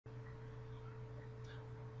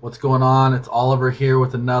What's going on? It's Oliver here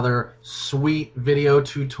with another sweet video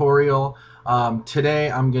tutorial. Today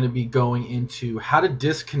I'm going to be going into how to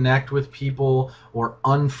disconnect with people or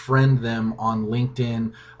unfriend them on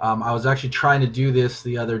LinkedIn. I was actually trying to do this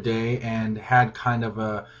the other day and had kind of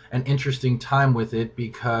an interesting time with it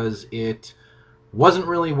because it wasn't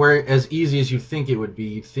really where as easy as you think it would be.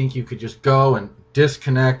 You'd think you could just go and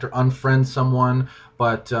disconnect or unfriend someone,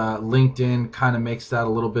 but LinkedIn kind of makes that a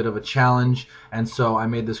little bit of a challenge, and so I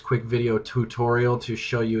made this quick video tutorial to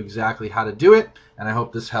show you exactly how to do it, and I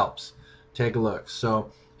hope this helps. Take a look.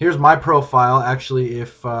 So here's my profile. Actually,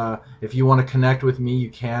 if you want to connect with me, you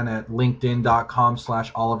can at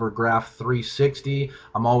linkedin.com/olivergraf360.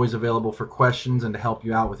 I'm always available for questions and to help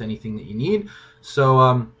you out with anything that you need.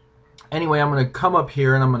 So anyway, I'm going to come up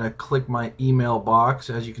here and I'm going to click my email box.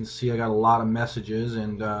 As you can see, I got a lot of messages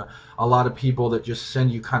and a lot of people that just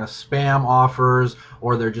send you kind of spam offers,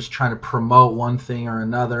 or they're just trying to promote one thing or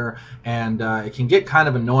another, and it can get kind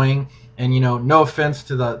of annoying. And no offense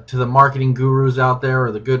to the marketing gurus out there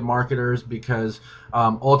or the good marketers, because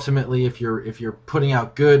ultimately, if you're putting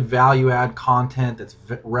out good value add content that's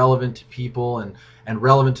relevant to people and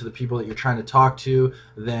relevant to the people that you're trying to talk to,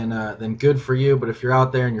 then good for you. But if you're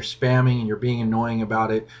out there and you're spamming and you're being annoying about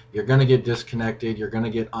it, you're going to get disconnected, you're going to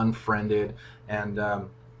get unfriended. And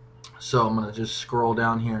so I'm going to just scroll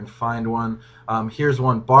down here and find one. Here's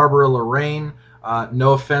one, Barbara Lorraine.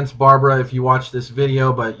 No offense, Barbara, if you watch this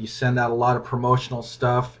video, but you send out a lot of promotional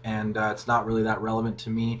stuff, and it's not really that relevant to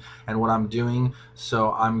me and what I'm doing,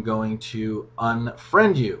 so I'm going to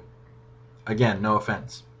unfriend you. Again, no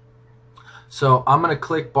offense. So I'm going to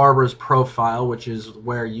click Barbara's profile, which is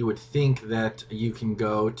where you would think that you can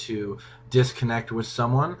go to disconnect with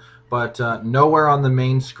someone, but nowhere on the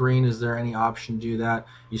main screen is there any option to do that.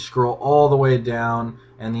 You scroll all the way down,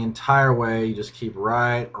 and the entire way you just keep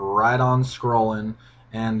right on scrolling,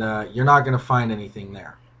 and you're not going to find anything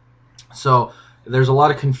there. So there's a lot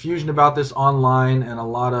of confusion about this online and a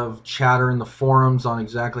lot of chatter in the forums on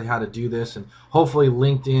exactly how to do this, and hopefully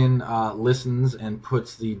LinkedIn listens and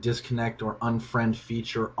puts the disconnect or unfriend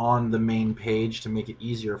feature on the main page to make it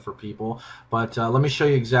easier for people. But let me show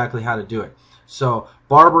you exactly how to do it. So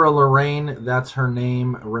Barbara Lorraine, that's her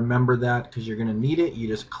name. Remember that because you're going to need it. You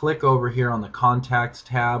just click over here on the Contacts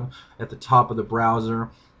tab at the top of the browser.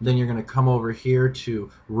 Then you're going to come over here to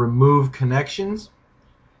Remove Connections.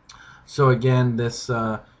 So again, this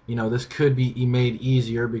this could be made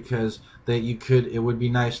easier because it would be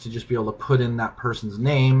nice to just be able to put in that person's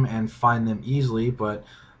name and find them easily, but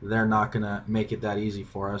they're not gonna make it that easy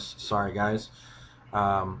for us. Sorry, guys.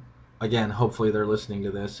 Again, hopefully they're listening to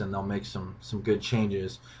this and they'll make some good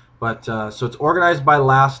changes. But so it's organized by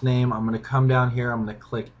last name. I'm gonna come down here. I'm gonna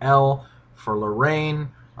click L for Lorraine.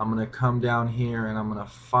 I'm going to come down here and I'm going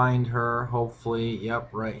to find her, hopefully, yep,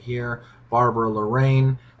 right here, Barbara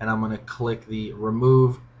Lorraine, and I'm going to click the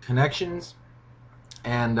Remove Connections,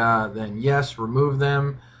 and then yes, remove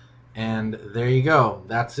them, and there you go.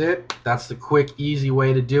 That's it. That's the quick, easy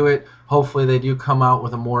way to do it. Hopefully they do come out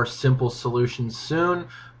with a more simple solution soon.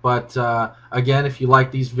 But again, if you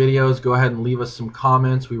like these videos, go ahead and leave us some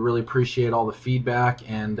comments. We really appreciate all the feedback,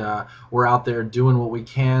 and we're out there doing what we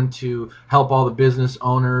can to help all the business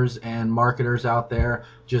owners and marketers out there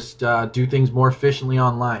just do things more efficiently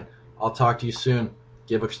online. I'll talk to you soon.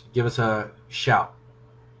 Give us a shout.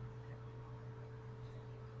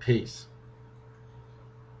 Peace.